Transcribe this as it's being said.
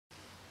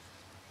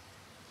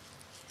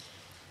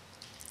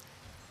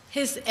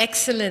His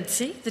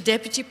Excellency, the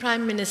Deputy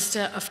Prime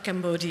Minister of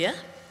Cambodia,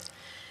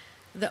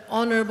 the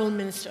Honorable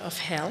Minister of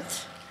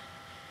Health,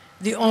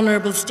 the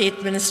Honorable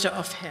State Minister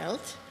of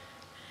Health,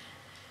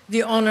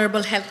 the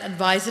Honorable Health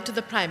Advisor to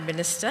the Prime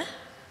Minister,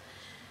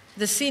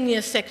 the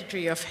Senior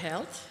Secretary of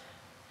Health,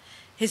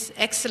 His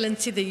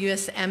Excellency the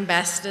US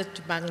Ambassador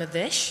to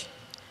Bangladesh,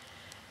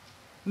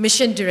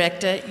 Mission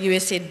Director,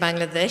 USAID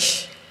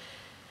Bangladesh,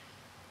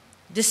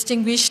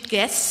 distinguished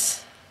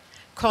guests,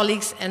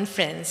 colleagues and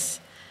friends,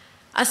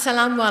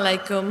 Assalamu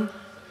alaikum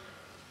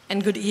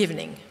and good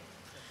evening.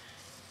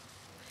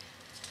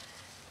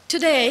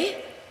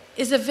 Today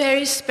is a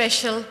very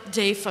special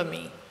day for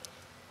me.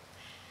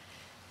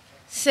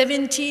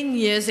 17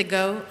 years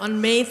ago, on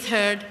May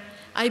 3rd,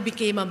 I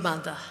became a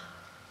mother.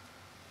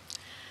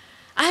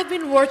 I have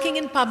been working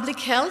in public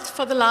health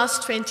for the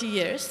last 20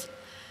 years.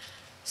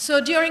 So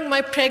during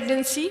my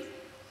pregnancy,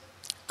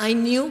 I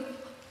knew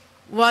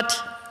what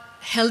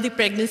healthy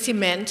pregnancy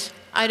meant.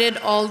 I read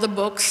all the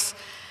books.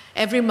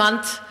 Every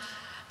month,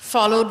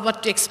 followed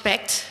what to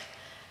expect.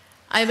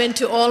 I went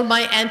to all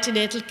my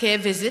antenatal care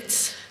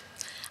visits.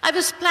 I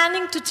was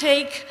planning to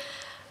take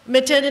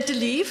maternity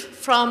leave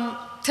from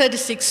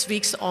 36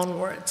 weeks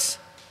onwards.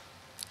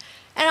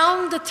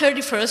 Around the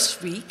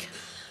 31st week,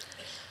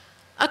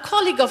 a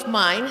colleague of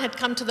mine had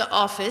come to the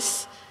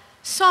office,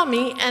 saw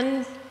me,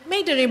 and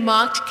made a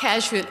remark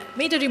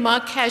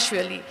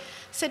casually.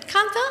 Said,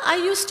 "Kanta, are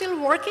you still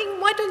working?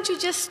 Why don't you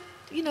just,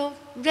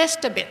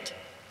 rest a bit?"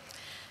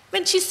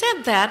 When she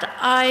said that,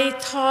 I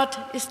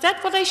thought, is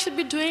that what I should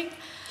be doing?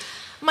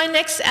 My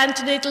next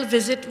antenatal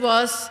visit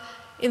was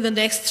in the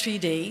next 3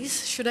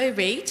 days. Should I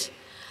wait?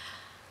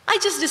 I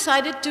just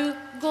decided to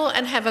go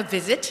and have a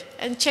visit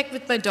and check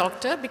with my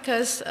doctor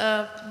because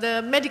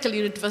the medical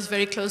unit was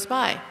very close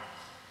by.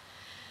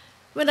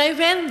 When I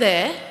went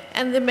there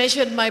and they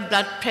measured my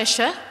blood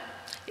pressure,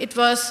 it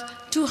was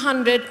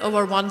 200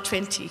 over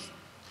 120.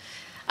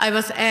 I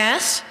was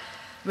asked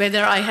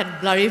whether I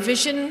had blurry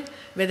vision,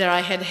 whether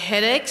I had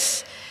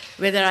headaches,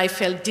 whether I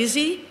felt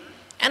dizzy,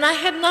 and I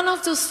had none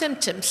of those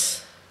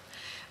symptoms.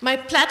 My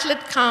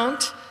platelet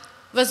count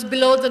was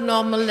below the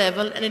normal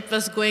level and it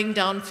was going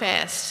down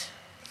fast.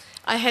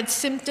 I had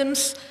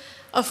symptoms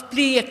of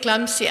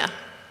preeclampsia.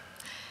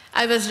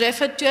 I was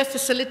referred to a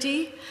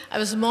facility, I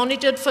was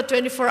monitored for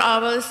 24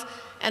 hours,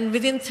 and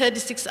within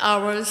 36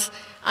 hours,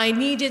 I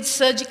needed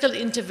surgical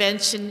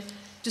intervention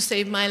to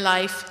save my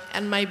life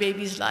and my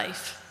baby's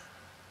life.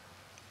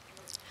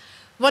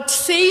 What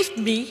saved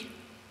me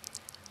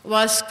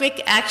was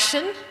quick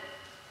action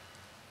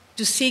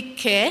to seek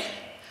care,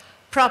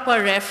 proper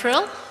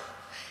referral,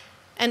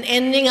 and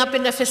ending up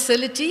in a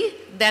facility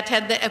that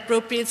had the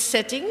appropriate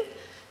setting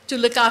to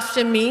look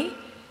after me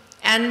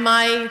and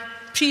my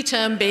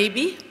preterm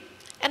baby,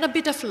 and a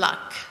bit of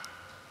luck.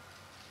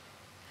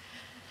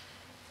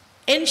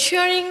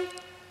 Ensuring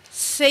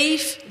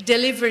safe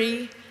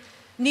delivery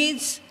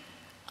needs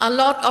a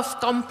lot of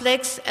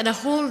complex and a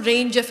whole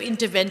range of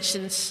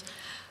interventions,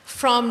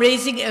 from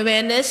raising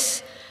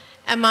awareness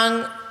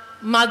among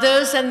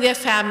mothers and their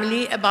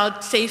family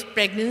about safe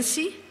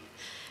pregnancy,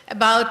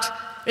 about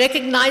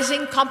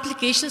recognizing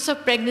complications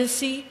of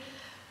pregnancy,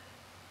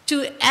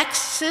 to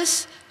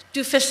access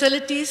to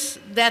facilities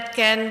that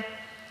can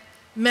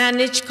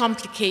manage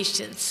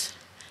complications.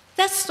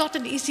 That's not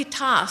an easy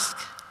task.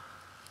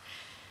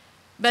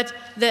 But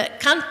the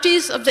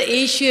countries of the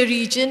Asia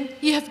region,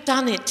 you have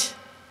done it.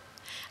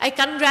 I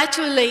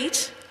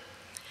congratulate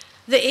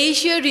the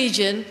Asia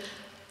region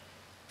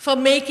for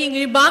making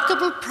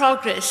remarkable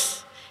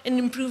progress in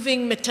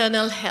improving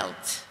maternal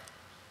health.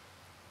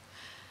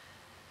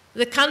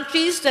 The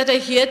countries that are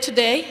here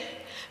today,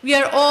 we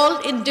are all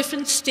in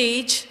different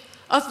stage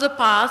of the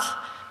path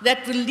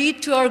that will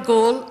lead to our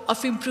goal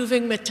of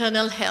improving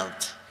maternal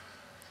health.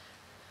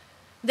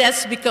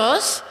 That's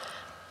because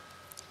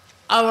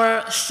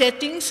our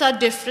settings are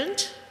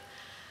different,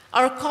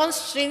 our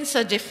constraints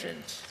are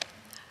different.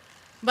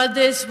 But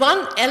there's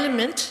one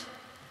element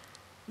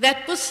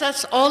that puts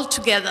us all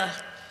together: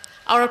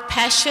 our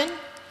passion,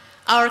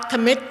 our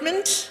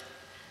commitment,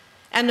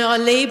 and our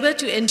labor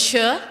to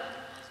ensure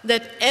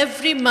that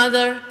every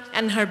mother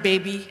and her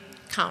baby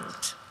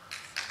count.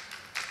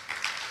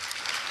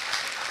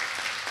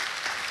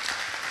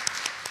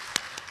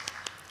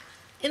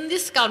 In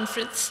this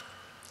conference,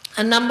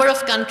 a number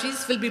of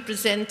countries will be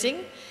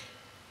presenting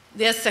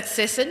their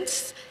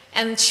successes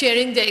and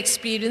sharing their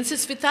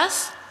experiences with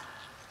us.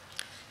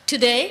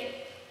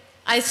 Today,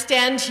 I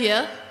stand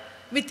here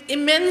with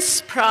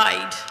immense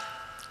pride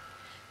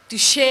to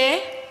share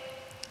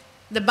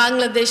the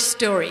Bangladesh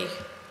story,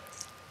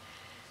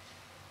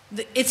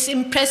 its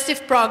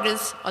impressive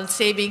progress on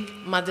saving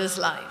mothers'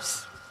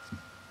 lives.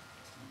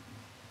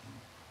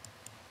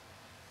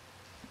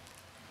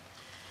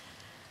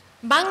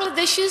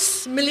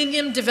 Bangladesh's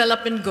Millennium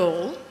Development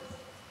Goal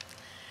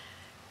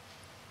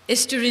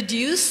is to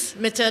reduce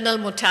maternal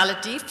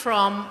mortality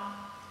from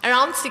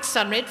around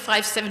 600,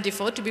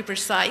 574 to be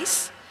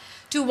precise,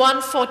 to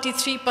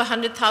 143 per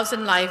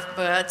 100,000 live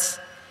births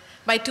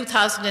by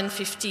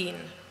 2015.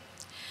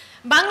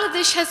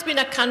 Bangladesh has been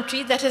a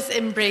country that has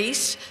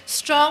embraced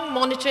strong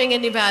monitoring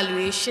and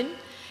evaluation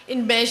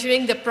in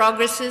measuring the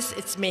progresses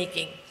it's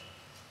making.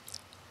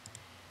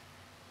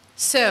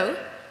 So,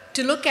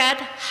 to look at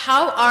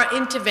how our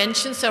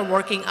interventions are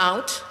working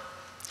out,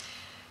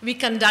 we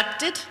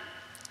conducted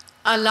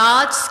a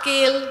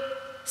large-scale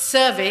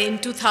survey in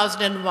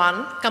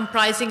 2001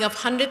 comprising of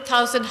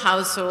 100,000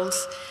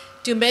 households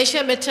to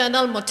measure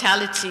maternal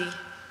mortality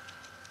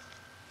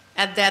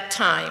at that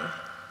time.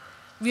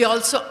 We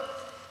also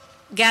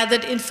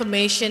gathered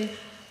information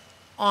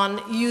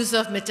on use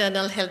of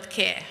maternal health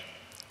care.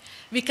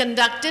 We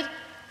conducted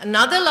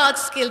another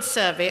large-scale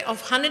survey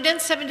of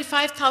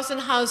 175,000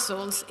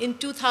 households in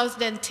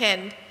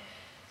 2010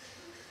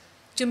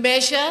 to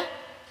measure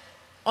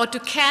or to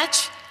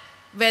catch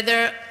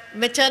whether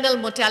maternal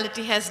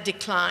mortality has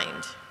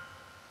declined.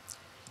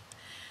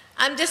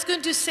 I'm just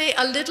going to say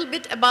a little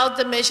bit about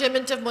the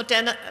measurement of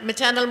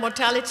maternal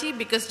mortality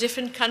because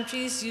different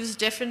countries use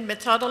different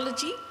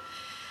methodology.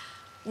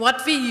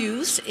 What we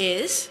use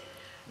is,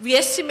 we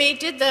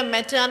estimated the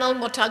maternal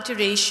mortality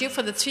ratio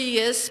for the 3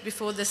 years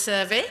before the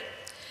survey.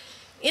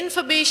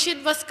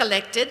 Information was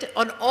collected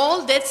on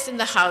all deaths in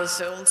the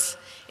households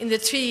in the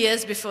 3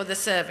 years before the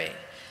survey.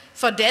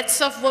 For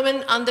deaths of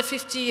women under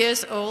 50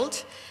 years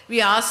old,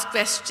 we asked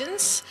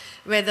questions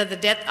whether the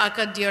death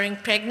occurred during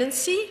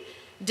pregnancy,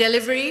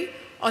 delivery,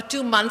 or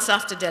 2 months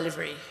after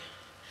delivery.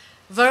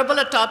 Verbal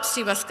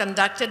autopsy was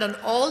conducted on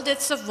all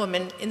deaths of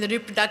women in the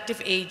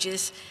reproductive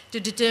ages to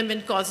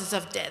determine causes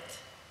of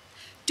death.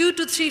 2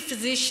 to 3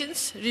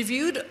 physicians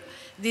reviewed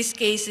these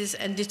cases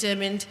and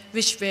determined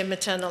which were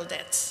maternal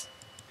deaths.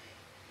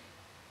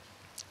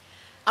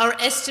 Our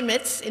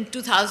estimates in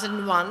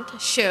 2001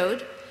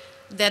 showed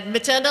that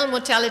maternal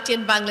mortality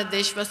in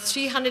Bangladesh was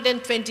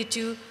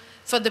 322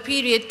 for the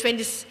period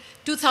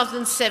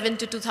 2007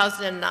 to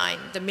 2009,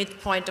 the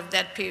midpoint of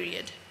that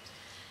period.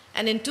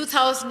 And in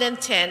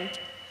 2010,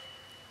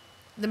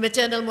 the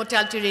maternal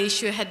mortality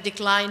ratio had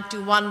declined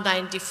to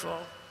 194,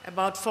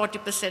 about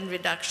 40%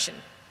 reduction.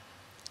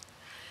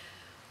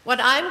 What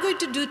I'm going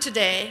to do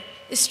today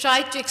is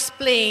try to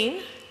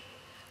explain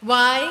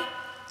why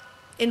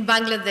in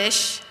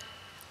Bangladesh,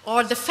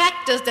 or the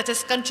factors that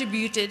has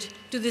contributed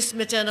to this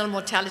maternal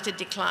mortality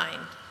decline.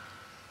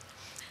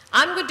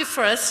 I'm going to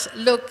first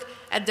look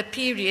at the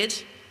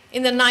period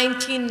in the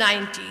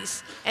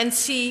 1990s and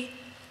see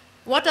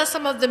what are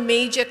some of the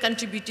major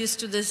contributors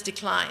to this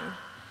decline.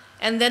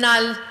 And then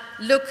I'll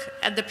look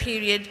at the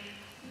period,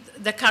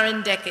 the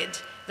current decade,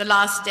 the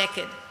last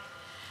decade.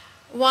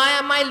 Why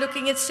am I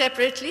looking at it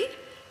separately?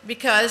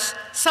 Because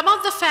some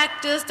of the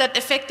factors that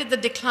affected the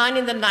decline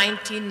in the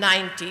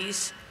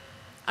 1990s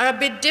are a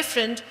bit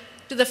different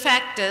to the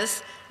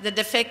factors that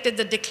affected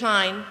the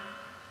decline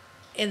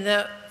in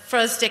the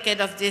first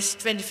decade of this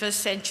 21st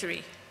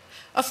century.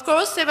 Of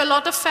course, there were a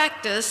lot of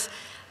factors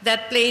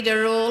that played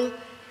a role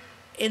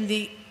in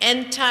the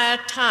entire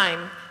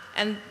time,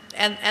 and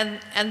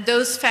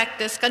those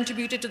factors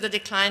contributed to the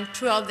decline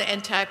throughout the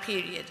entire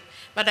period.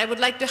 But I would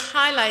like to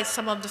highlight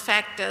some of the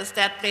factors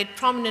that played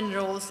prominent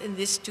roles in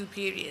these 2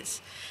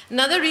 periods.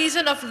 Another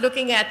reason of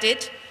looking at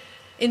it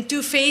in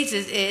 2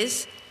 phases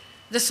is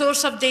the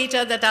source of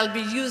data that I'll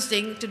be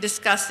using to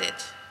discuss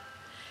it.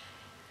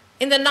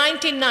 In the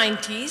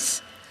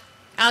 1990s,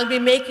 I'll be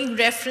making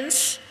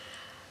reference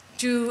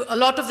to a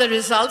lot of the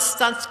results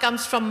that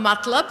comes from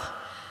MCHIP,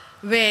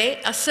 where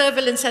a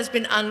surveillance has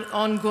been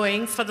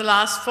ongoing for the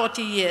last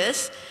 40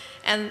 years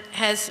and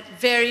has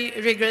very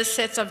rigorous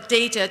sets of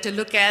data to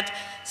look at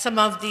some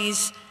of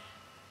these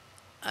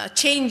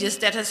changes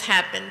that has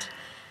happened.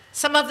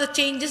 Some of the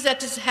changes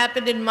that has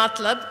happened in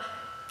MCHIP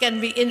can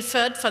be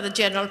inferred for the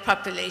general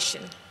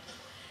population.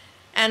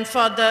 And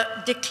for the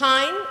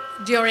decline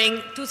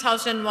during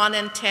 2001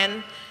 and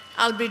 10,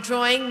 I'll be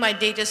drawing my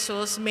data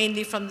source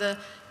mainly from the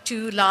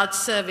 2 large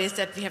surveys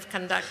that we have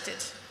conducted.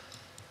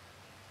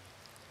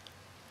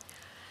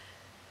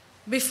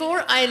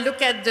 Before I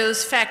look at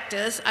those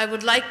factors, I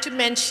would like to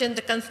mention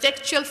the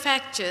contextual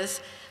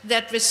factors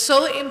that were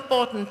so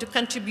important to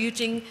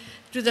contributing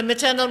to the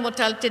maternal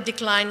mortality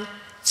decline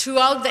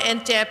throughout the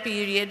entire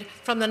period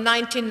from the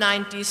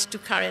 1990s to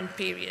current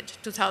period,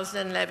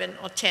 2011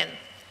 or 10.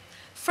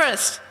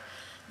 First,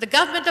 the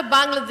government of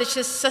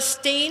Bangladesh's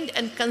sustained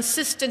and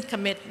consistent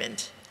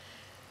commitment.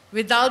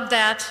 Without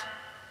that,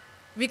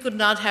 we could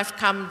not have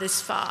come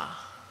this far.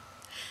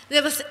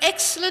 There was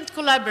excellent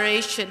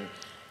collaboration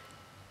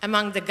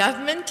among the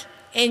government,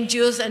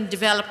 NGOs, and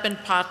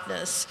development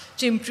partners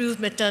to improve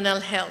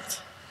maternal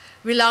health.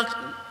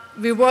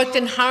 We worked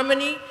in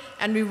harmony,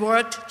 and we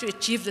worked to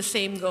achieve the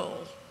same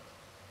goal.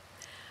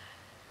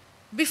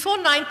 Before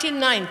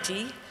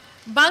 1990,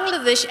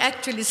 Bangladesh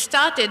actually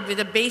started with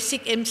a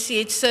basic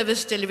MCH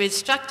service delivery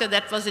structure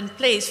that was in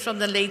place from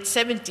the late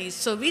 70s,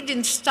 so we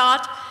didn't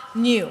start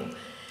new.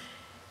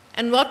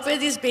 And what were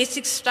these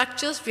basic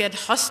structures? We had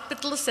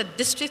hospitals at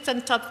district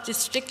and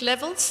top-district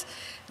levels.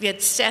 We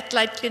had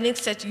satellite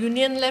clinics at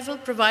union level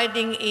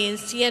providing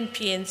ANC and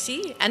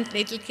PNC,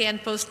 antenatal care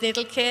and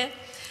postnatal care.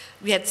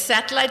 We had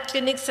satellite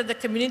clinics at the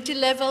community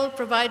level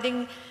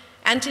providing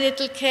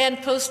antenatal care and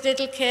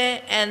postnatal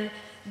care, and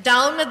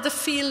down at the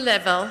field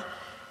level,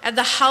 at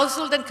the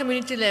household and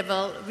community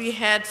level, we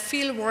had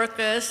field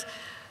workers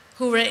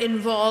who were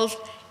involved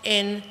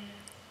in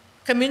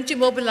community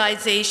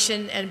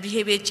mobilization and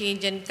behavior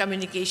change and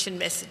communication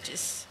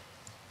messages.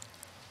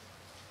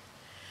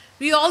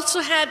 We also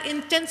had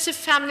intensive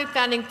family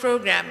planning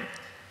program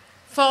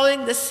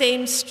following the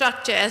same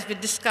structure as we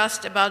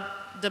discussed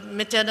about the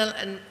maternal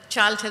and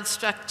child health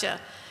structure,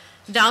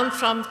 down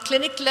from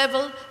clinic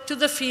level to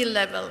the field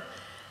level.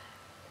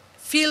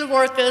 Field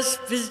workers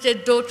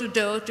visited door to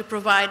door to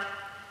provide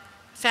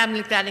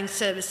family planning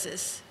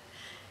services.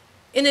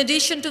 In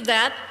addition to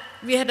that,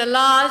 we had a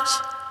large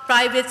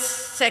private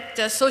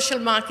sector social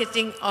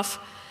marketing of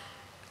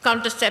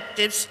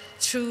contraceptives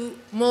through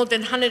more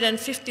than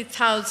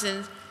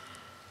 150,000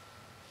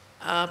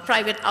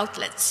 private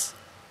outlets.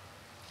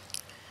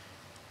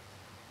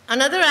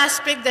 Another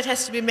aspect that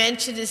has to be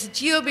mentioned is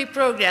GOB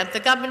programs. The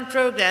government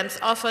programs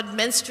offered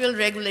menstrual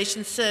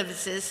regulation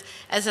services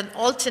as an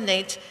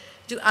alternate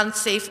to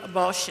unsafe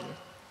abortion.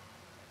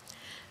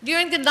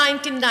 During the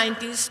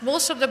 1990s,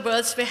 most of the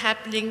births were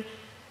happening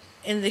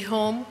in the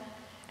home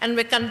and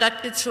were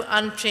conducted through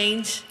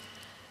untrained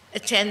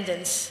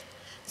attendants.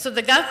 So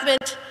the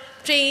government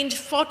trained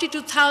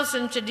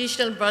 42,000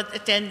 traditional birth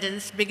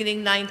attendants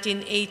beginning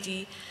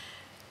 1980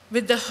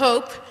 with the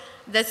hope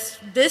that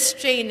this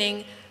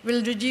training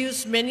will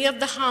reduce many of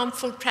the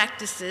harmful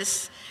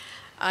practices,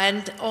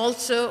 and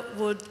also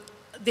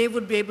they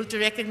would be able to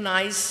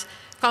recognize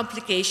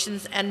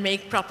complications and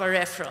make proper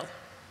referral.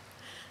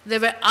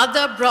 There were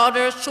other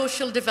broader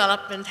social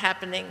development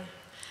happening.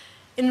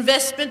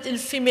 Investment in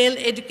female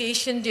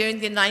education during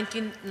the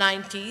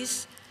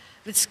 1990s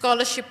with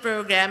scholarship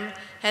program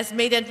has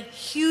made a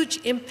huge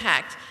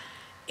impact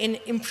in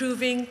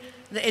improving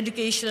the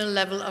educational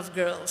level of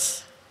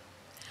girls.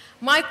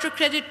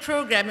 Microcredit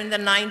program in the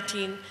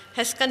 19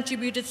 has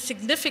contributed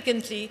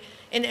significantly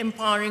in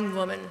empowering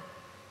women.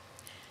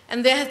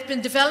 And there has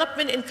been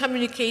development in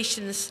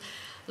communications,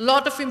 a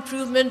lot of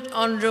improvement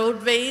on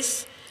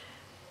roadways,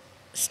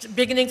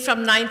 beginning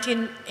from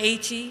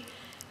 1980,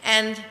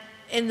 and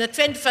in the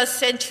 21st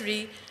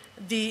century,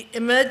 the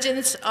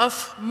emergence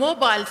of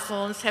mobile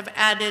phones have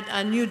added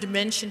a new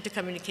dimension to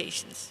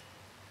communications.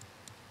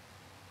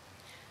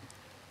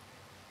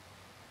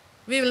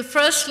 We will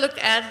first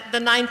look at the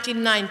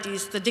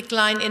 1990s, the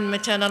decline in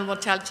maternal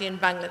mortality in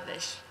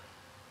Bangladesh.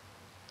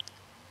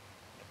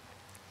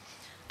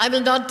 I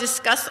will not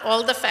discuss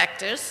all the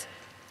factors,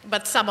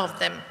 but some of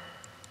them.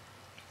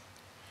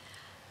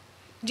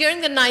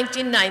 During the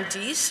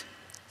 1990s,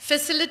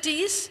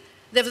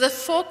 there was a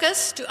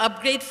focus to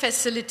upgrade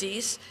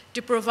facilities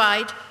to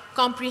provide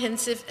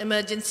comprehensive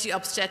emergency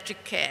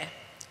obstetric care.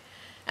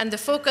 And the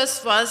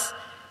focus was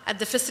at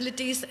the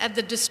facilities at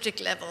the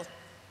district level.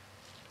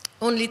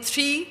 Only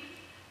 3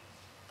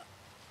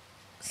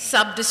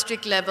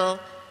 sub-district level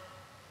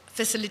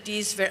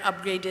facilities were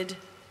upgraded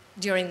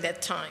during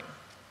that time.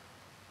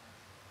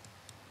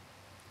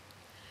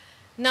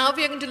 Now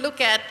we are going to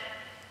look at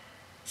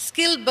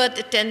skilled birth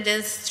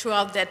attendants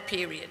throughout that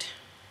period.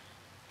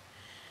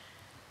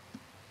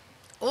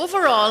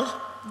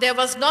 Overall, there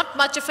was not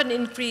much of an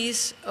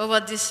increase over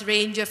this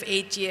range of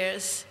 8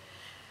 years.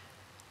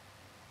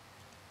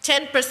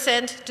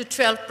 10% to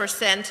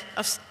 12%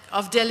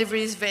 of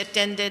deliveries were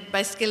attended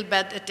by skilled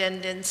birth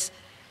attendants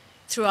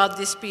throughout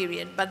this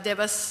period, but there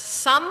was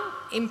some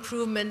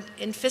improvement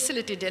in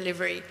facility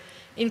delivery,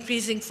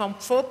 increasing from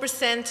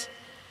 4%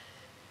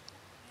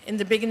 in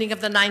the beginning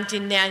of the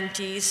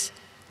 1990s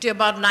to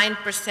about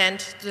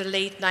 9% to the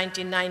late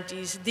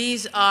 1990s.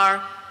 These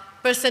are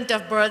percent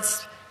of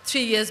births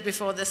 3 years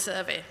before the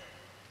survey.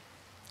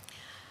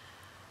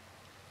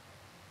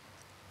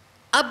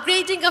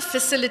 Upgrading of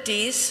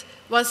facilities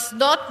was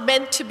not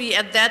meant to be,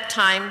 at that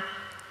time,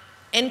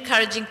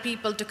 encouraging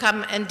people to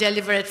come and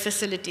deliver at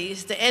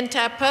facilities. The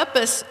entire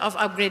purpose of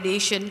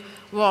upgradation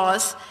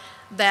was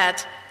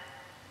that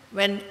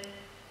when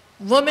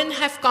women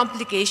have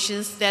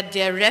complications, that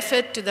they are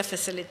referred to the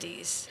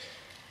facilities.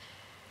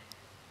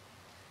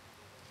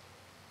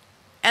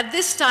 At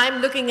this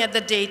time, looking at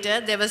the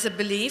data, there was a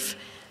belief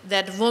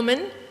that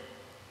women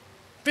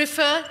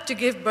prefer to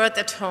give birth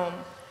at home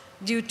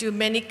due to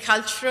many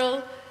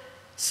cultural,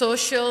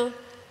 social,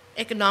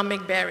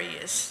 economic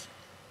barriers.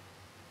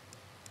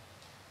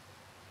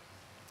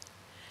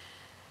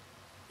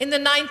 In the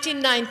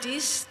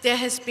 1990s, there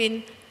has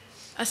been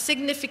a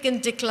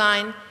significant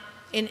decline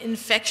in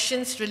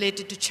infections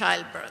related to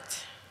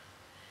childbirth.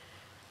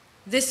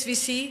 This we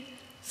see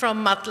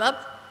from MCHIP,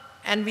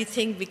 and we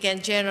think we can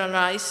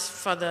generalize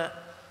for the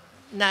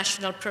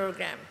national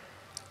program.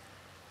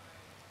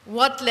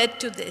 What led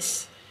to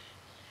this?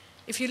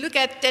 If you look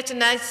at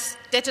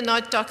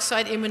tetanoid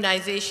toxoid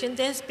immunization,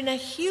 there's been a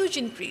huge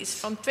increase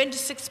from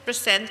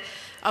 26%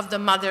 of the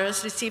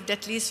mothers received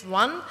at least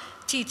one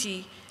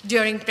TT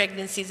during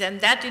pregnancies,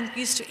 and that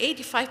increased to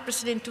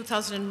 85% in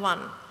 2001.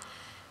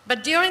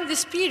 But during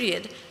this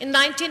period, in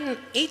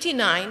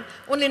 1989,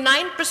 only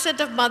 9%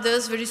 of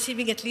mothers were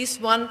receiving at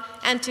least one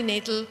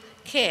antenatal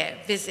care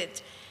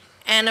visit.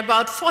 and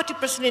about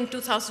 40% in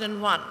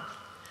 2001.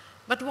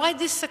 But why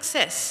this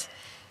success?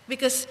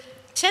 Because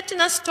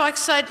tetanus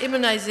toxoid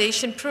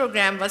immunization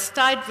program was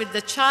tied with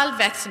the child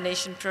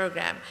vaccination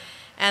program,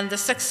 and the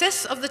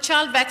success of the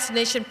child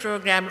vaccination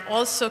program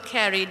also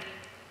carried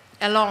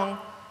along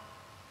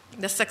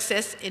the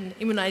success in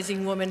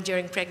immunizing women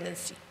during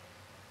pregnancy.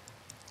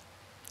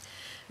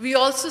 We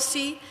also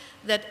see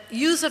that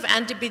use of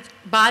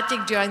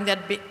antibiotic during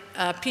that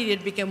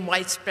period became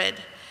widespread.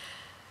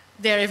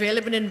 They are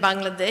available in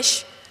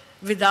Bangladesh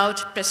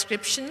without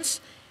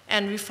prescriptions,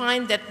 and we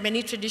find that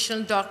many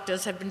traditional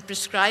doctors have been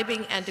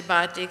prescribing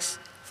antibiotics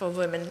for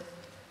women.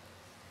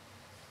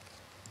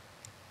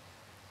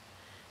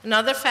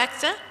 Another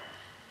factor,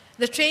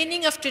 the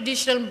training of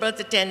traditional birth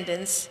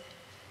attendants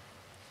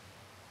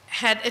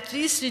had at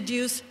least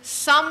reduced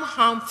some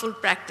harmful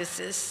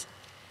practices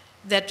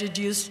that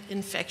reduced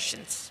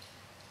infections.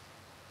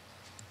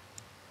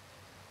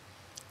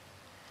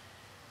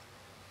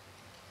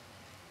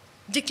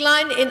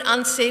 Decline in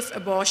unsafe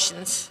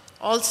abortions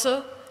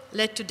also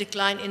led to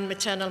decline in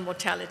maternal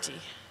mortality.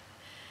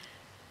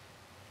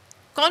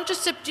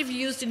 Contraceptive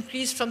use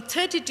increased from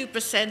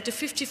 32% to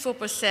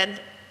 54%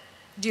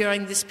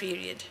 during this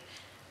period.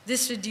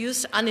 This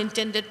reduced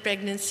unintended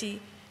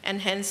pregnancy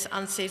and hence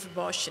unsafe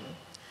abortion.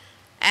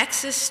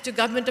 Access to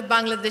Government of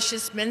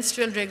Bangladesh's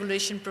menstrual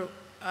regulation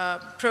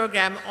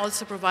program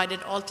also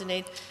provided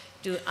alternate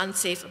to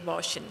unsafe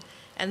abortion.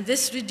 And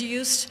this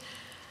reduced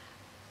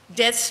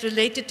deaths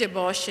related to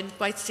abortion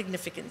quite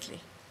significantly.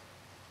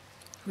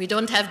 We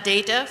don't have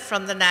data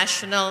from the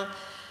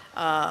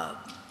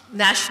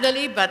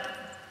nationally, but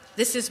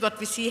this is what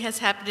we see has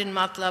happened in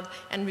Matlab,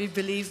 and we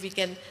believe we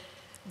can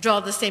draw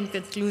the same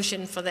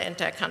conclusion for the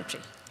entire country.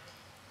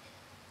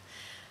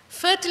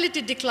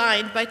 Fertility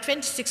declined by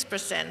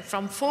 26%,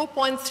 from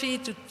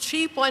 4.3 to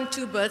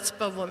 3.2 births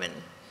per woman.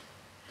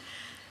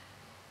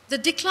 The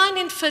decline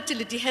in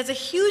fertility has a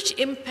huge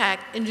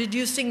impact in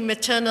reducing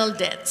maternal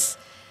deaths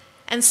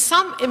and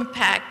some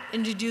impact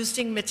in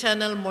reducing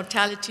maternal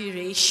mortality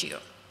ratio.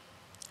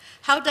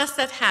 How does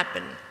that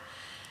happen?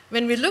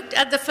 When we looked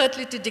at the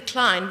fertility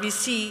decline, we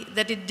see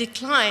that it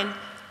declined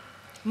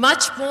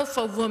much more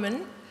for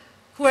women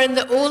who are in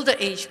the older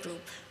age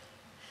group.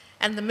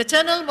 And the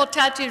maternal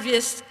mortality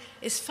risk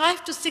is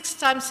 5 to 6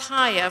 times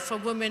higher for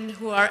women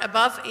who are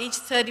above age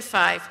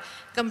 35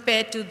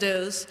 compared to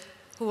those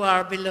who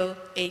are below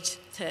age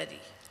 30.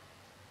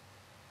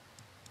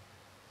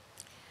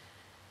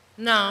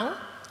 Now,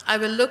 I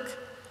will look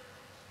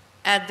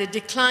at the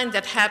decline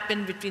that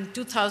happened between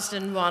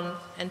 2001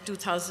 and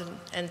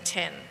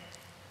 2010.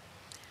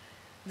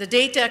 The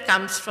data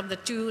comes from the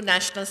 2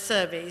 national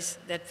surveys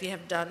that we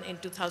have done in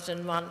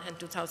 2001 and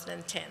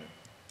 2010.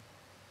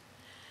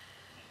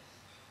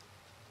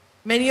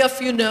 Many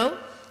of you know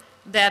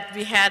that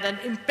we had an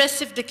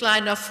impressive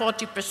decline of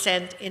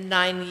 40% in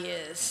 9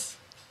 years.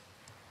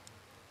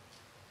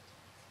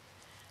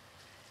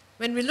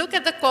 When we look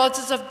at the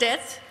causes of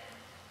death,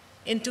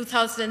 in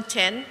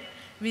 2010,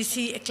 we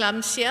see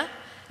eclampsia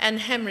and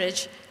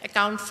hemorrhage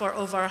account for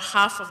over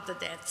half of the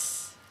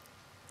deaths.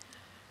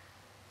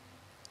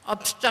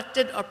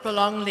 Obstructed or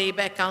prolonged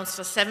labor accounts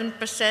for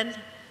 7%.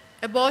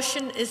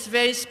 Abortion is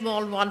very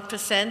small,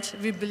 1%.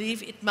 We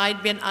believe it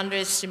might be an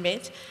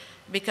underestimate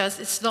because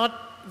it's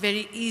not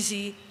very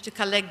easy to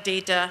collect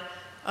data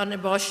on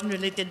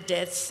abortion-related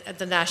deaths at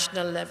the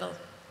national level.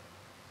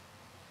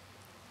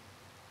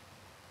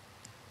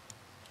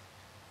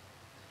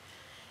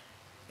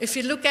 If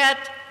you look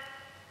at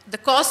the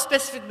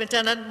cause-specific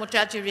maternal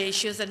mortality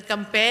ratios and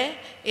compare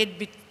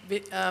it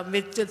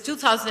with the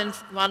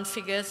 2001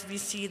 figures, we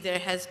see there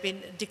has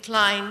been a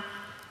decline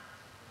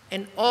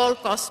in all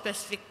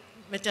cause-specific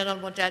maternal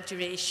mortality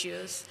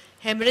ratios.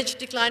 Hemorrhage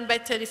declined by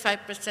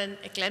 35%,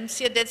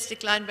 eclampsia deaths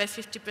declined by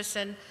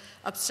 50%,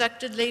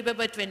 obstructed labor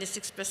by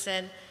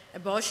 26%,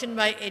 abortion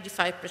by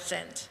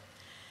 85%.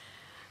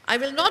 I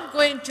will not go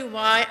into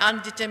why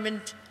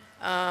undetermined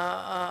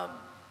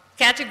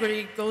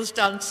category goes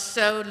down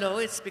so low.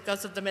 It's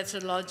because of the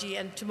methodology,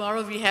 and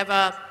tomorrow we have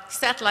a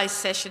satellite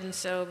session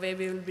so where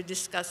we will be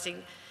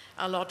discussing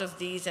a lot of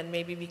these, and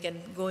maybe we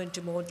can go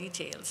into more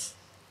details.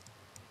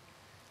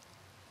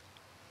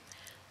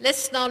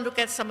 Let's now look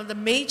at some of the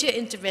major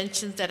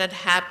interventions that had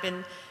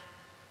happened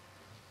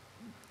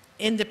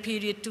in the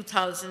period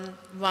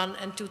 2001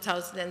 and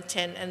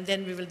 2010, and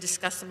then we will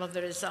discuss some of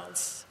the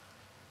results.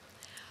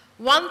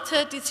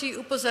 133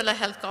 Upazila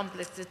health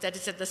complexes, that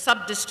is at the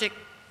sub-district,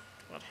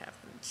 what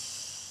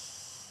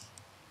happens?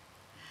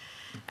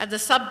 At the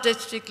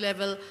sub-district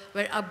level,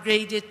 were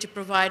upgraded to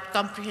provide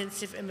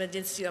comprehensive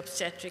emergency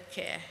obstetric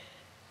care.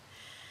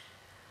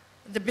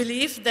 The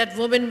belief that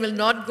women will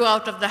not go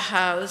out of the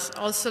house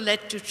also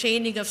led to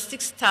training of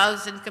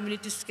 6,000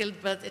 community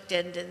skilled birth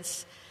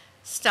attendants.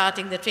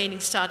 The training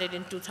started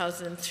in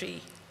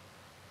 2003.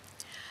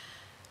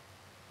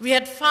 We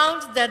had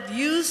found that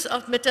use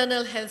of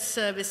maternal health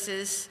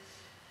services,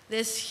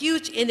 there's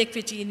huge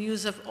inequity in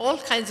use of all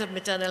kinds of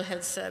maternal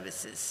health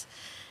services.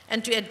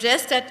 And to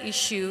address that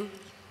issue,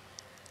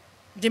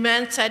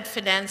 demand-side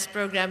finance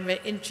programs were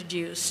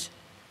introduced.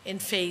 in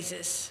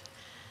phases.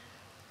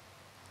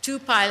 2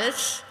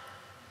 pilots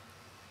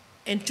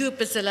in 2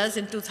 penicillins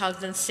in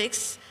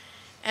 2006,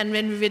 and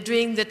when we were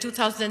doing the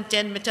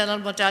 2010 maternal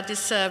mortality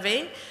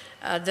survey,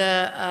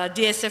 the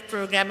DSF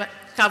program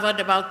covered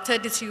about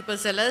 33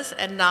 penicillins,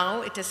 and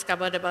now it has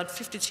covered about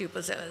 52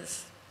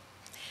 penicillins.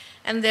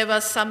 And there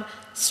was some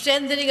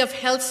strengthening of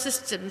health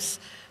systems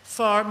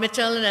for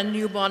maternal and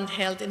newborn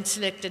health in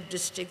selected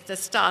districts that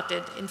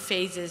started in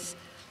phases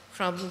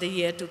from the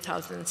year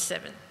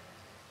 2007.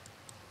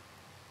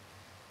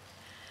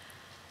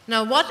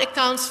 Now, what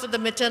accounts for the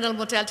maternal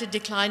mortality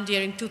decline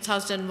during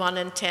 2001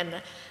 and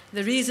 10?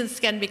 The reasons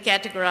can be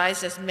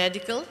categorized as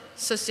medical,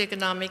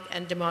 socioeconomic,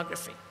 and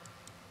demography.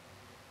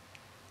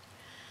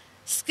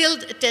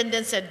 Skilled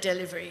attendance at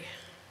delivery.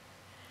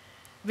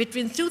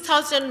 Between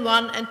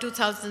 2001 and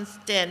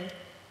 2010,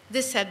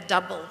 this had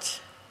doubled,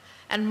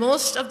 and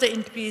most of the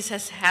increase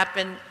has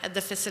happened at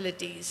the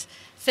facilities.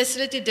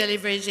 Facility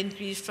deliveries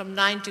increased from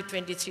 9 to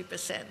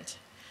 23%.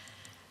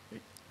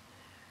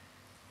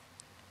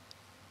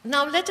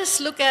 Now let us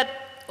look at,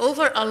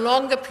 over a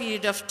longer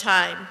period of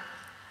time,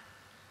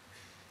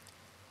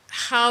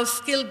 how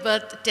skilled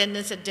birth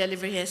attendance at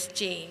delivery has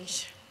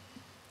changed.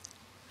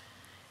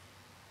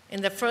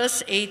 In the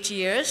first 8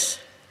 years,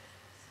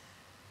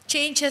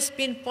 change has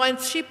been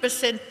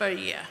 0.3% per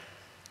year.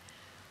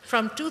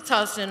 From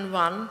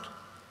 2001,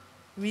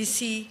 we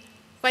see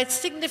quite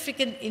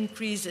significant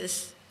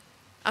increases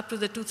up to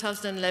the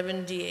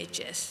 2011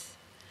 DHS.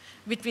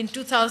 Between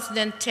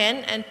 2010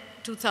 and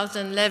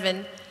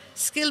 2011,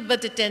 skilled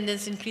birth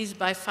attendance increased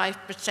by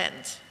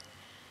 5%.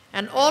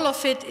 And all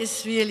of it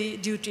is really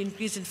due to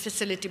increase in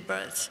facility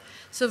births.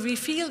 So we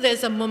feel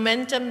there's a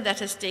momentum that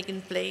has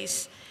taken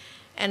place.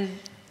 And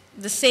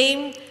the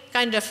same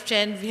kind of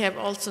trend we have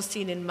also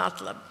seen in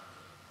Matlab.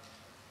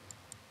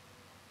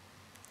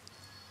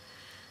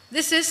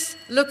 This is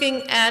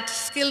looking at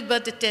skilled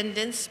birth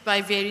attendance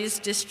by various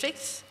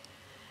districts.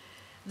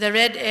 The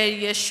red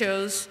area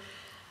shows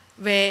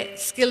where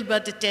skilled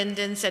birth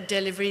attendance at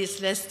delivery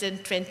is less than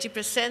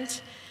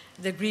 20%.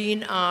 The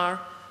green are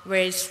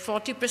where it's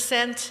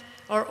 40%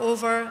 or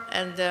over,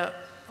 and the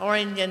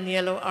orange and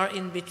yellow are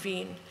in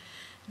between.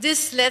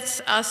 This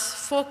lets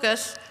us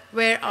focus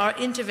where our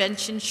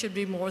intervention should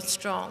be more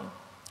strong.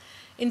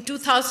 In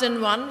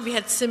 2001, we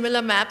had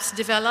similar maps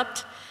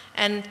developed,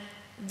 and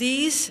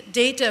these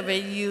data were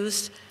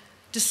used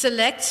to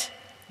select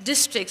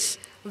districts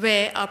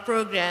where our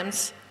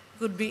programs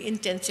could be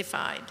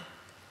intensified.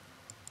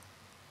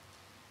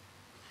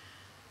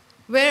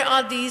 Where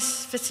are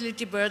these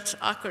facility births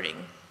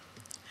occurring?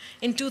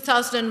 In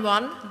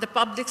 2001, the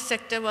public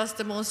sector was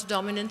the most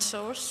dominant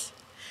source.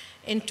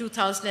 In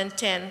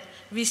 2010,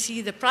 we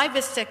see the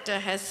private sector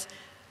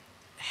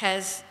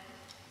has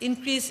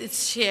increased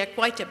its share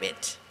quite a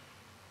bit.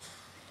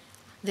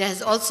 There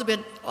has also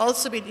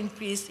been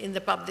increase in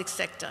the public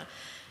sector.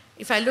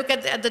 If I look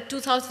at the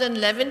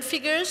 2011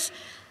 figures,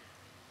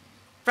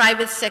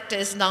 private sector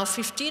is now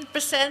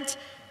 15%,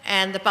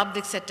 and the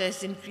public sector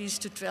has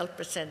increased to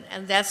 12%,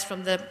 and that's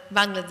from the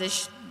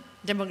Bangladesh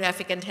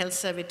Demographic and Health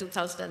Survey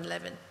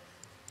 2011.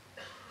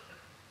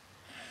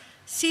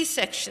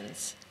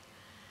 C-sections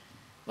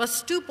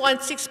was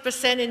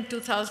 2.6% in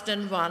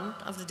 2001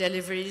 of the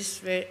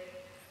deliveries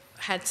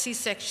had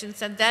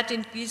C-sections, and that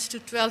increased to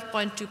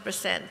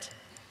 12.2%.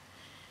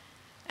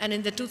 And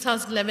in the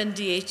 2011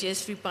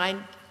 DHS,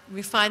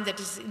 we find that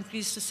it's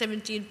increased to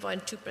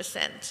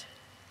 17.2%.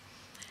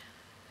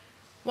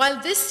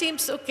 While this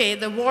seems okay,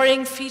 the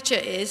worrying feature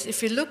is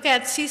if you look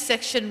at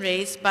C-section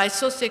rates by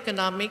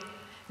socioeconomic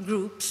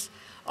groups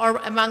or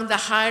among the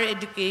higher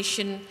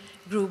education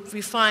group,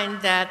 we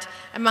find that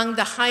among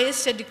the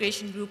highest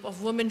education group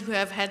of women who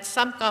have had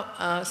some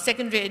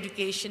secondary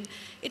education,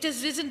 it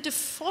has risen to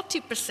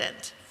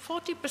 40%.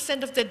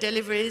 40% of their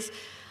deliveries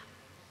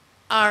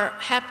are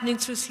happening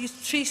through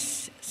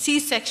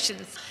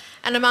C-sections.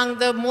 And among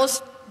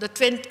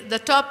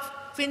the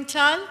top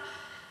quintile,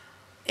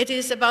 it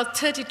is about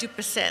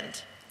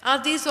 32%.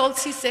 Are these all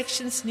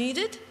C-sections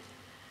needed?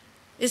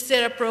 Is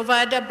there a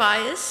provider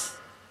bias,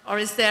 or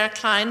is there a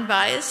client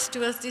bias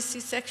towards these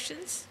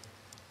C-sections?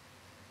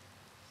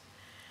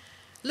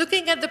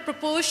 Looking at the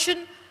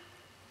proportion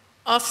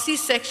of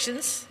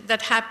C-sections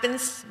that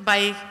happens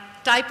by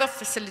type of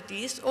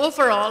facilities,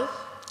 overall,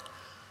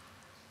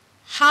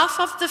 half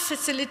of the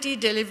facility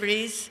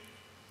deliveries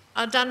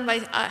are done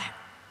by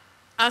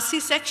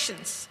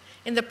C-sections.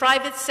 In the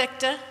private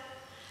sector,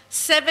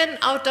 7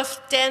 out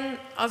of 10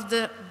 of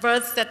the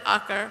births that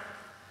occur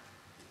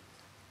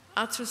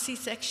are through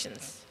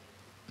C-sections.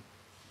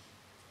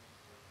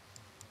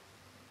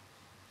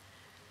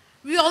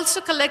 We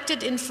also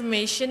collected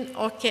information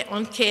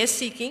on care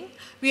seeking.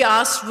 We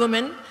asked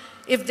women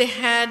if they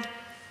had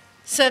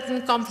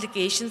certain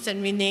complications,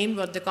 and we named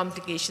what the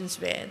complications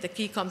were, the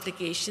key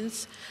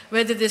complications,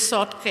 whether they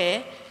sought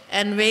care,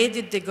 and where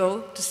did they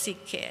go to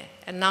seek care.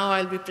 And now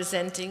I'll be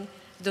presenting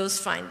those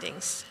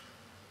findings.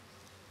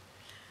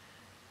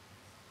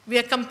 We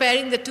are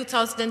comparing the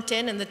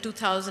 2010 and the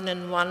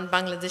 2001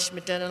 Bangladesh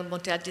Maternal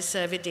Mortality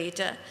Survey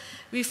data.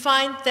 We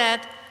find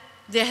that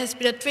there has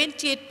been a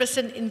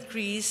 28%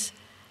 increase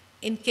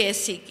in care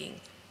seeking.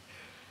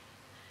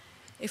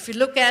 If we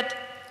look at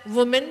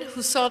women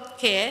who sought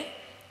care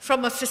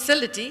from a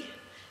facility,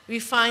 we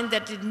find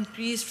that it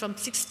increased from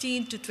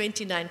 16 to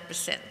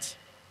 29%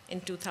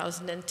 in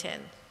 2010.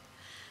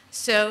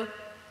 So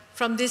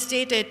from this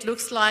data, it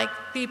looks like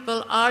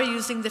people are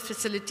using the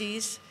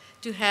facilities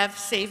to have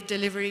safe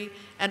delivery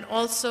and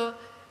also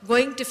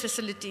going to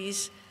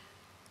facilities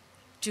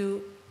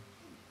to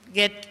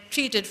get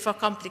treated for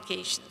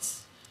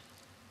complications.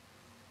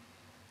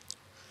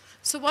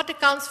 So what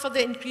accounts for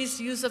the increased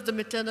use of the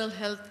maternal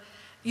health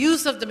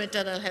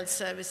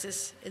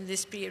services in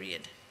this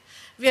period?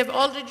 We have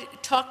already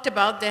talked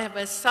about there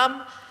were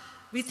some.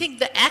 We think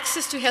the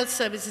access to health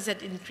services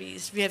had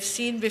increased. We have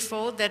seen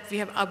before that we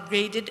have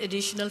upgraded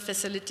additional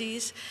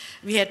facilities.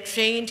 We had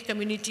trained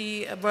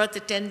community birth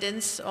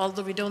attendants,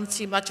 although we don't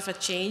see much of a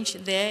change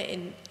there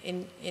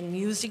in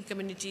using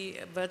community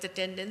birth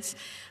attendants.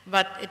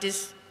 But it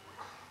is,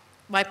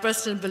 my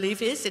personal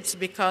belief is, it's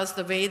because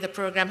the way the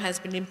program has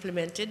been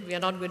implemented. We are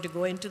not going to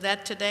go into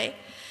that today.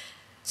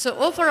 So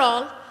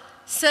overall,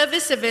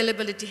 service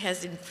availability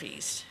has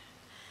increased.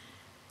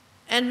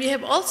 And we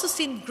have also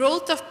seen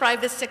growth of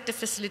private sector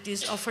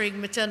facilities offering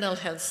maternal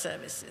health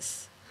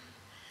services.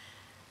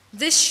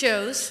 This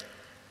shows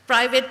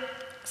private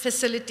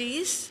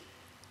facilities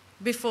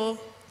before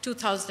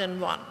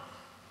 2001.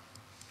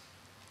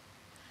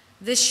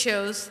 This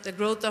shows the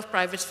growth of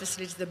private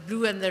facilities, the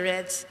blue and the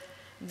reds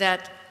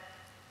that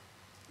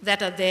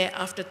are there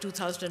after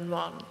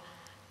 2001.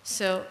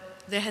 So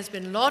there has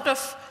been a lot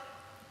of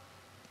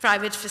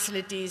private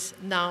facilities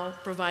now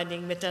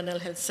providing maternal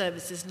health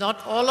services. Not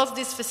all of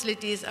these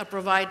facilities are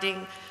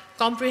providing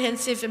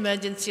comprehensive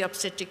emergency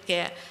obstetric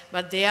care,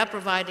 but they are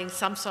providing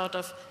some sort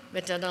of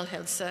maternal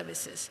health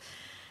services.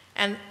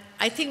 And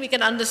I think we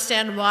can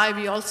understand why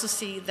we also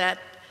see that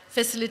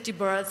facility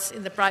births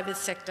in the private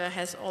sector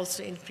has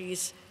also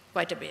increased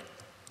quite a bit.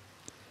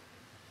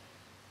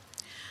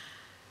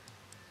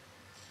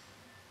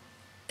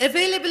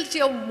 Availability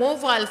of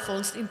mobile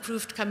phones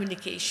improved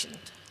communication.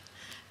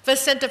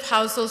 Percent of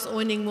households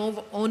owning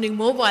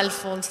mobile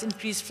phones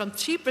increased from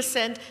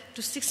 3%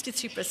 to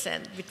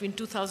 63% between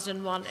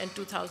 2001 and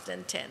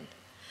 2010.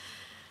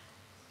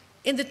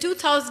 In the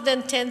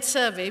 2010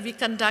 survey, we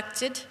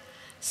conducted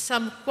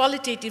some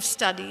qualitative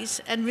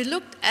studies, and we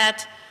looked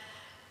at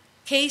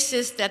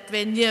cases that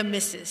were near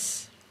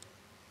misses.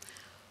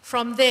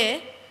 From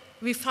there,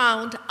 we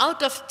found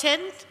out of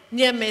 10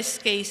 near miss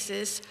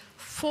cases,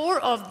 4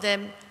 of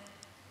them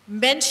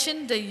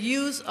mentioned the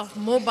use of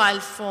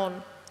mobile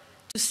phone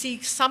to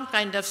seek some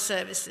kind of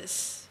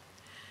services.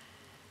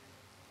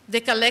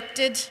 They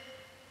collected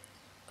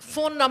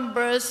phone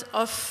numbers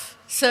of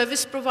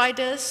service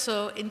providers,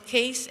 so in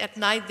case at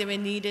night they were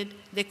needed,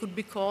 they could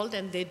be called,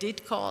 and they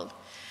did call.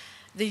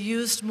 They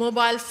used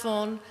mobile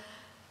phone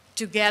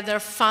to gather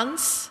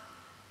funds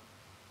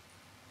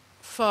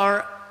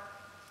for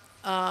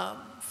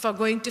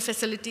going to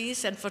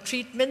facilities and for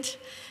treatment.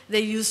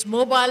 They used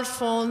mobile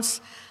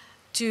phones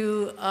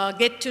to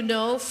get to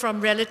know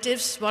from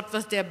relatives what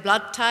was their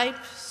blood type,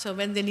 so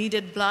when they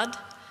needed blood.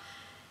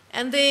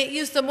 And they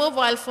used the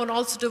mobile phone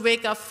also to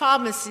wake up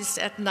pharmacists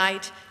at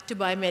night to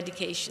buy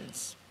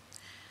medications.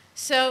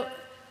 So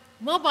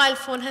mobile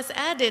phone has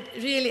added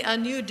really a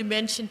new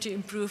dimension to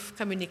improve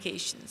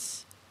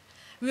communications.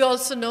 We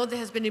also know there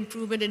has been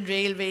improvement in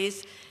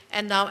railways,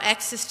 and now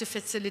access to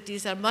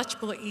facilities are much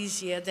more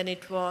easier than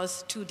it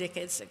was 2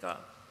 decades ago.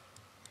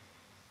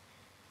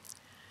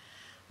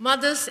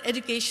 Mothers'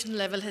 education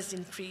level has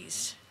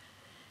increased.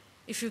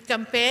 If you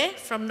compare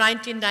from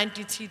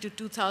 1993 to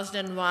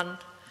 2001,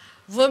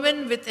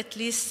 women with at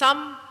least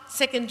some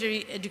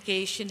secondary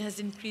education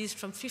has increased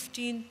from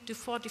 15 to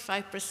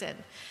 45%.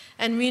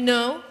 And we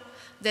know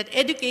that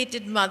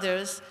educated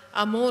mothers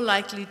are more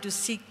likely to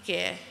seek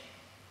care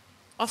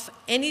of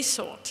any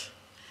sort.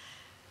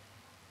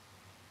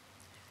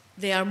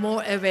 They are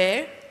more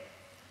aware,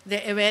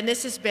 their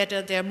awareness is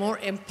better, they are more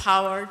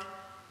empowered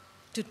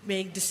to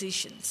make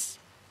decisions.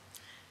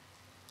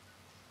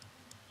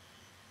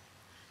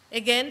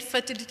 Again,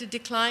 fertility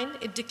decline.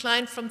 It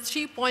declined from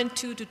 3.2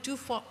 to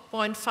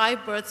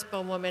 2.5 births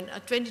per woman, a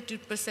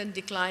 22%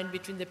 decline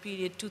between the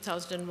period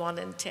 2001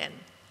 and 10.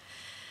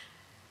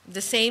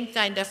 The same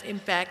kind of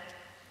impact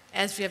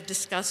as we have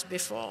discussed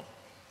before.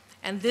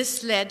 And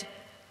this led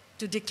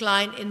to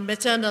decline in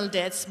maternal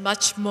deaths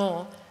much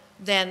more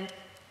than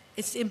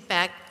its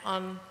impact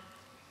on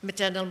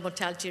maternal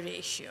mortality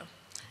ratio.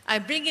 I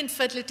bring in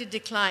fertility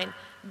decline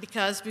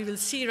because we will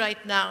see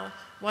right now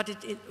what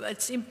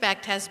its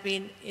impact has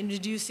been in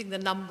reducing the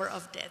number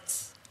of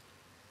deaths.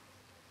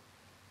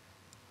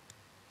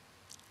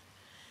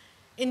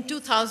 In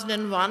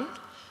 2001,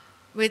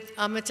 with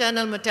a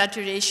maternal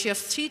mortality ratio of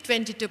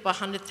 322 per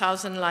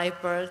 100,000 live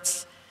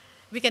births,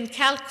 we can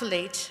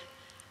calculate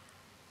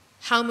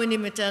how many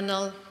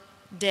maternal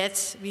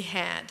deaths we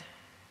had.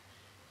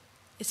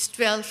 It's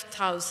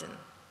 12,000.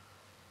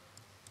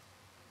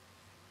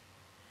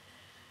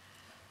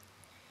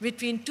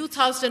 Between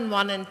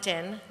 2001 and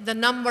 10, the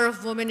number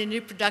of women in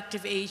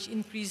reproductive age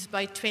increased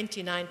by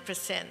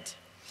 29%.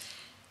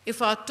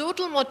 If our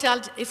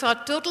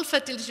total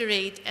fertility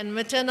rate and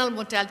maternal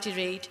mortality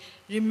rate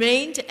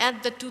remained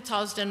at the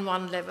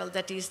 2001 level,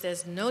 that is,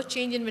 there's no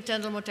change in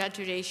maternal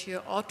mortality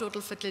ratio or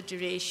total fertility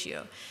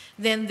ratio,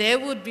 then there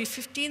would be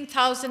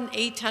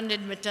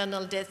 15,800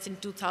 maternal deaths in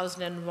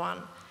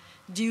 2001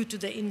 due to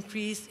the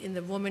increase in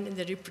the women in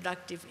the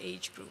reproductive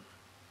age group.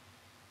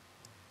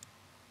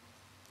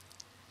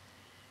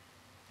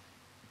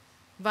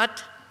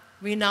 But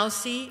we now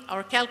see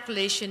our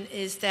calculation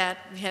is that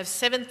we have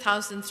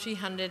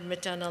 7,300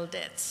 maternal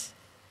deaths,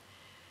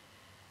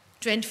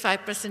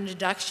 25%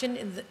 reduction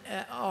in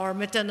our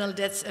maternal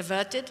deaths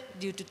averted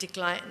due to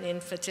decline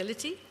in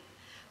fertility,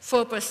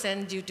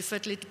 4% due to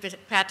fertility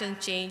pattern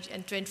change,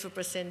 and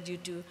 24% due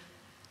to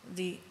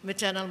the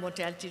maternal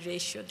mortality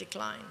ratio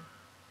decline.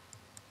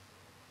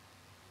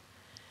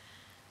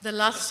 The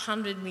last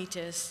 100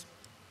 meters.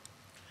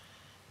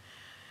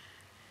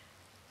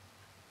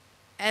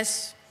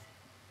 As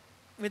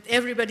with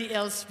everybody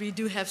else, we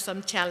do have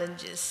some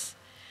challenges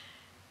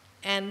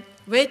and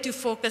where to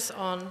focus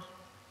on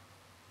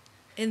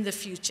in the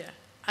future.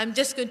 I'm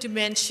just going to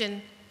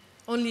mention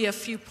only a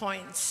few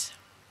points.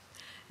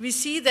 We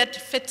see that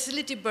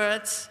facility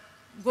births,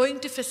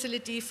 going to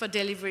facility for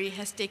delivery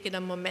has taken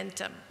a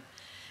momentum.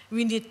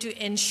 We need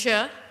to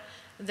ensure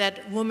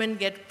that women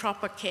get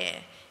proper care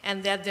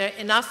and that there are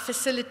enough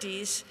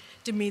facilities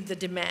to meet the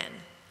demand.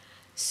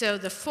 So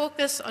the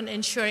focus on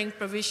ensuring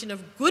provision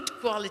of good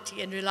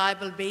quality and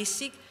reliable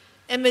basic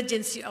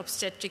emergency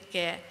obstetric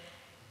care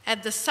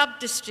at the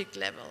sub-district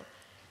level.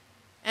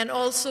 And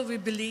also we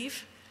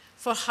believe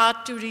for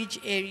hard-to-reach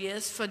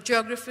areas, for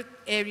geographic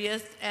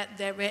areas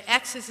where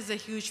access is a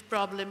huge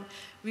problem,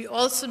 we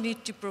also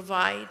need to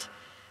provide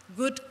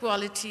good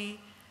quality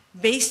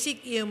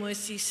basic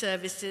emergency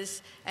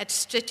services at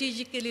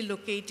strategically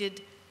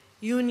located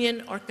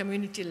union or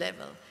community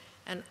level.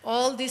 And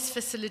all these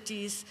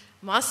facilities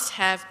must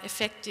have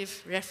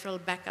effective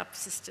referral backup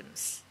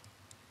systems.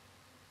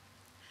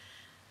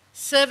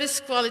 Service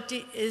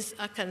quality is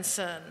a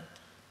concern.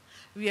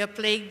 We are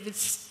plagued with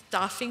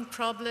staffing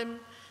problem,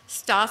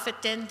 staff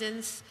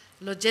attendance,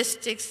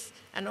 logistics,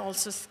 and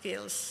also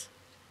skills.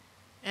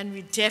 And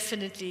we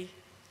definitely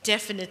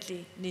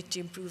need to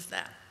improve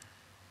that.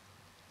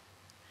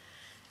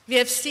 We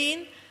have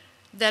seen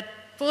that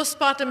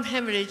postpartum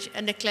hemorrhage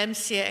and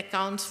eclampsia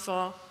accounts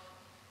for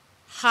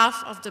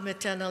half of the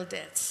maternal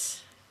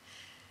deaths.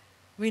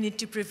 We need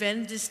to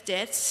prevent these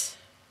deaths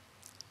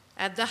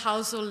at the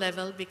household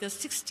level because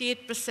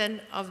 68%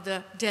 of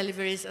the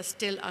deliveries are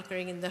still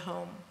occurring in the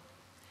home.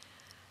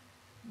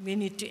 We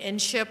need to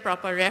ensure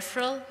proper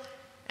referral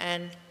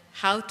and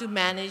how to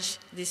manage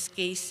these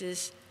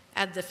cases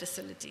at the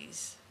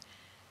facilities.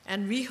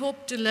 And we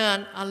hope to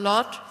learn a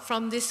lot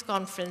from these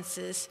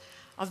conferences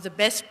of the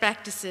best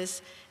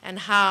practices and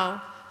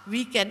how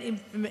we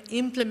can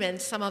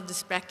implement some of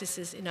these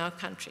practices in our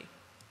country.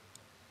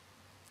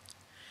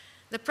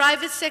 The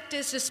private sector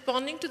is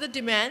responding to the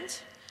demand,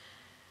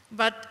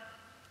 but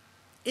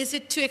is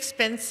it too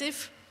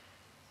expensive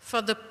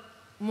for the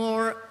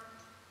more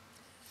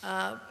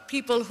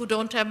people who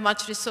don't have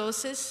much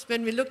resources?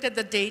 When we looked at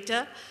the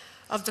data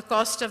of the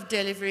cost of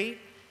delivery,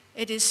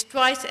 it is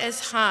twice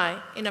as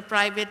high in a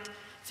private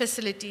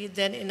facility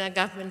than in a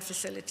government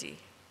facility.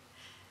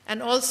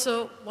 And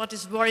also, what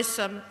is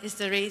worrisome is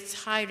the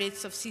high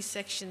rates of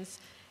C-sections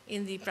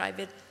in the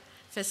private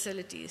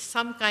facilities.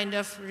 Some kind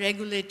of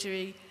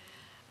regulatory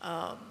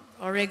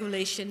or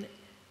regulation,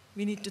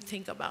 we need to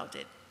think about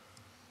it.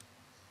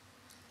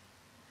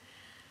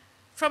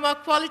 From our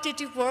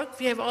qualitative work,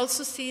 we have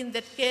also seen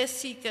that care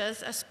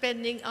seekers are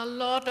spending a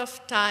lot of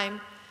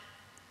time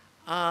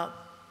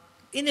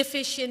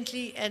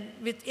inefficiently and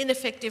with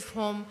ineffective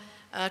home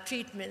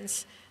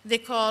treatments. They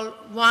call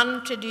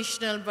one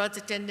traditional birth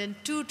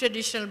attendant, two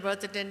traditional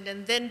birth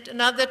attendants, then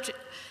another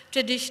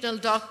traditional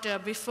doctor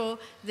before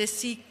they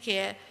seek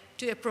care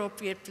to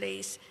appropriate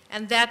place.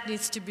 And that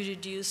needs to be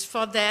reduced.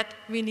 For that,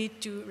 we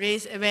need to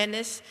raise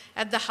awareness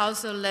at the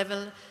household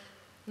level,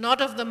 not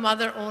of the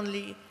mother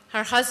only,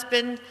 her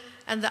husband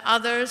and the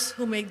others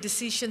who make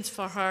decisions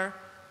for her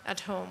at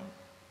home.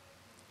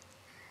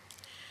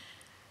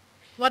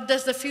 What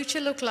does the future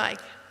look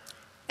like?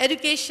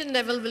 Education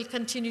level will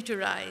continue to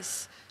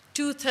rise.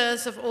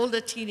 2/3 of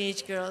older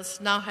teenage girls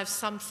now have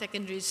some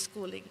secondary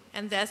schooling,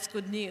 and that's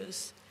good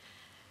news.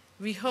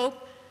 We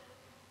hope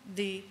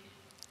the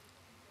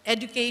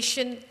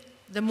education,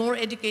 the more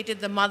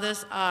educated the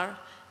mothers are,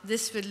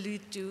 this will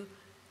lead to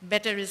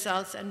better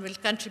results and will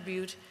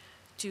contribute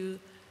to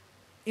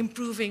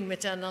improving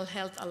maternal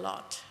health a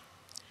lot.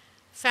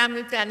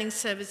 Family planning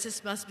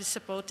services must be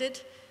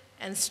supported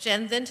and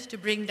strengthened to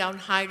bring down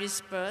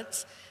high-risk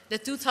births. The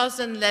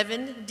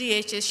 2011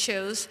 DHS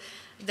shows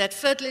that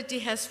fertility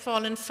has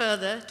fallen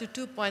further to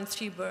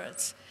 2.3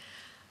 births.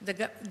 The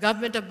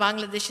government of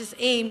Bangladesh's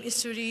aim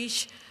is to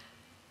reach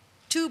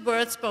 2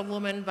 births per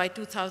woman by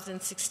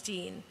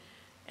 2016,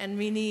 and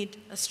we need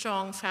a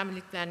strong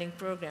family planning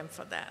program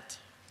for that.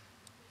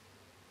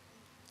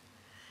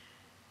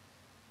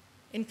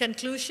 In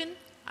conclusion,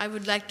 I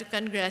would like to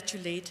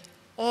congratulate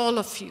all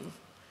of you,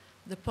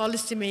 the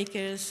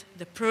policymakers,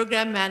 the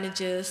program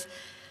managers,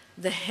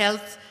 the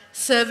health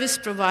service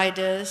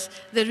providers,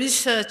 the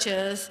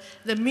researchers,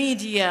 the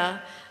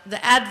media,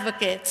 the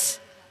advocates,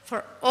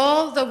 for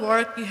all the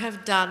work you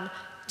have done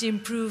to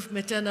improve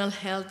maternal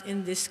health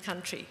in this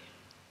country.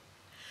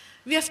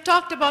 We have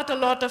talked about a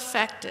lot of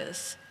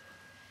factors.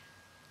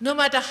 No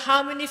matter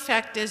how many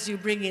factors you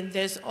bring in,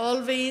 there's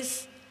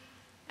always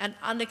an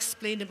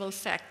unexplainable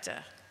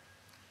factor,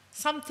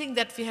 something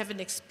that we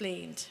haven't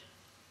explained.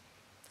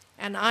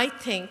 And I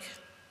think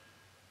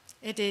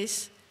it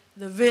is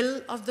the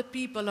will of the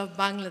people of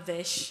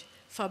Bangladesh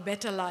for a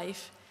better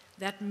life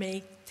that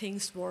make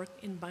things work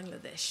in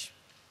Bangladesh.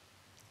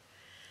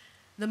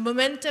 The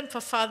momentum for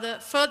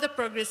further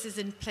progress is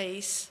in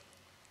place,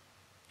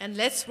 and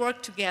let's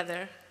work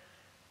together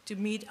to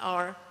meet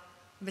our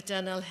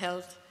maternal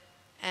health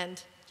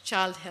and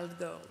child health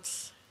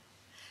goals.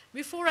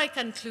 Before I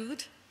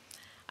conclude,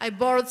 I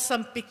borrowed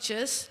some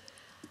pictures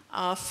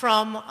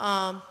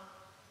from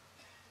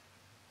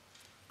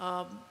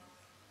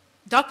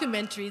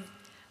documentary,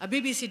 a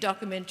BBC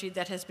documentary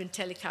that has been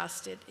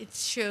telecasted. It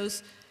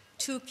shows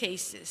two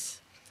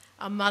cases.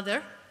 A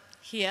mother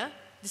here,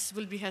 this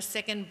will be her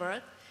second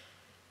birth,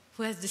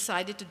 who has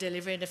decided to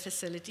deliver in a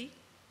facility.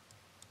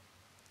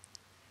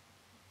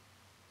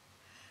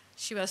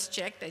 She was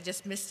checked, I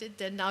just missed it,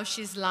 then now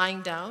she's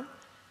lying down,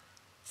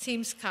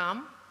 seems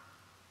calm,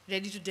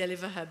 ready to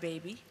deliver her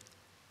baby.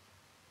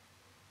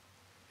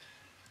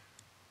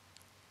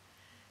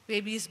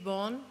 Baby is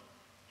born,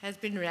 has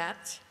been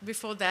wrapped.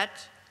 Before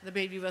that, the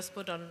baby was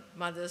put on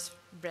mother's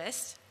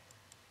breast.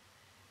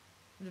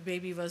 The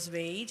baby was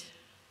weighed.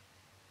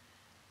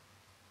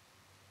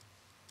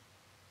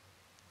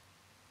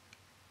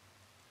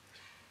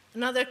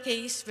 Another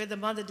case where the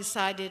mother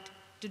decided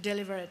to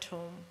deliver at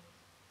home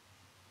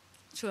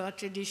through a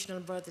traditional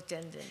birth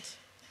attendant.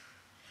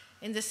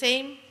 In the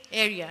same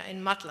area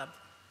in Matlab,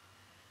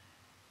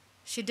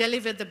 she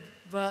delivered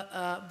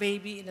the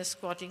baby in a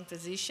squatting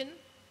position.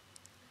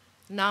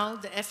 Now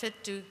the effort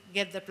to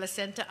get the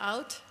placenta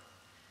out,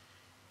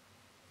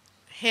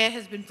 hair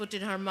has been put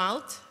in her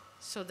mouth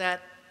so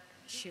that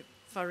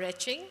for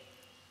retching.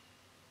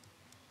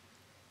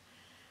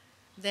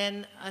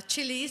 Then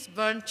chilies,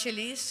 burnt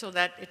chilies, so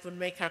that it would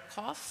make her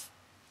cough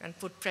and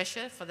put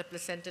pressure for the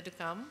placenta to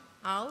come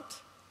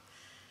out.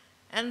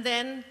 And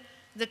then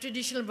the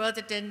traditional birth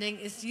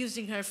attendant is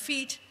using her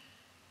feet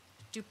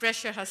to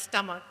pressure her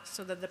stomach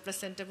so that the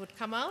placenta would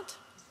come out.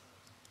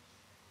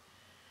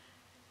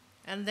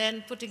 And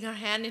then putting her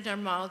hand in her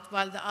mouth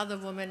while the other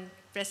woman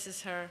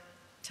presses her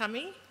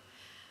tummy.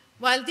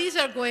 While these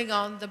are going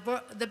on,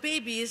 the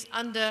baby is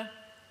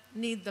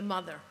underneath the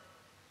mother.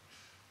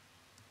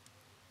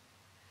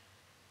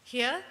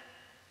 Here,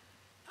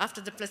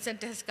 after the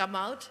placenta has come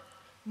out,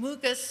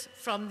 mucus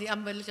from the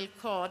umbilical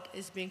cord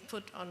is being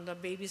put on the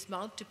baby's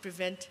mouth to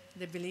prevent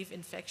the believed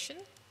infection.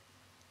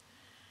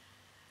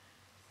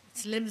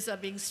 Its limbs are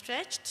being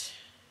stretched.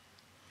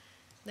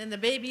 Then the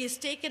baby is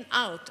taken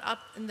out up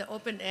in the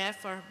open air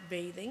for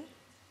bathing.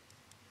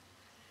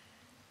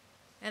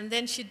 And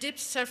then she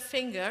dips her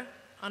finger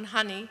on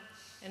honey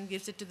and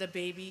gives it to the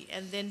baby,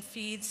 and then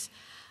feeds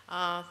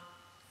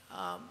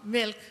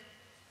milk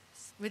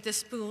with a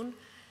spoon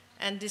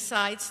and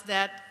decides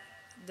that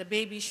the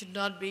baby should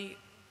not be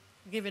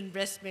given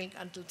breast milk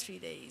until 3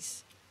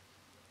 days.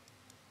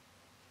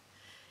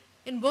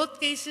 In both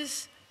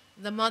cases,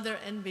 the mother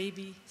and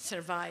baby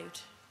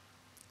survived.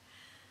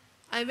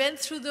 I went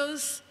through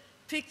those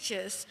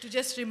pictures to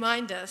just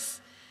remind us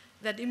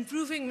that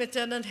improving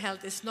maternal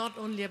health is not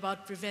only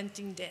about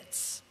preventing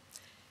deaths.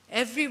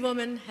 Every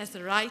woman has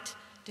the right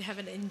to have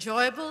an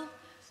enjoyable,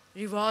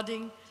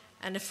 rewarding,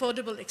 and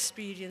affordable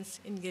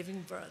experience in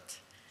giving birth.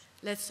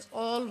 Let's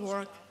all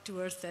work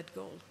towards that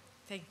goal.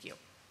 Thank you.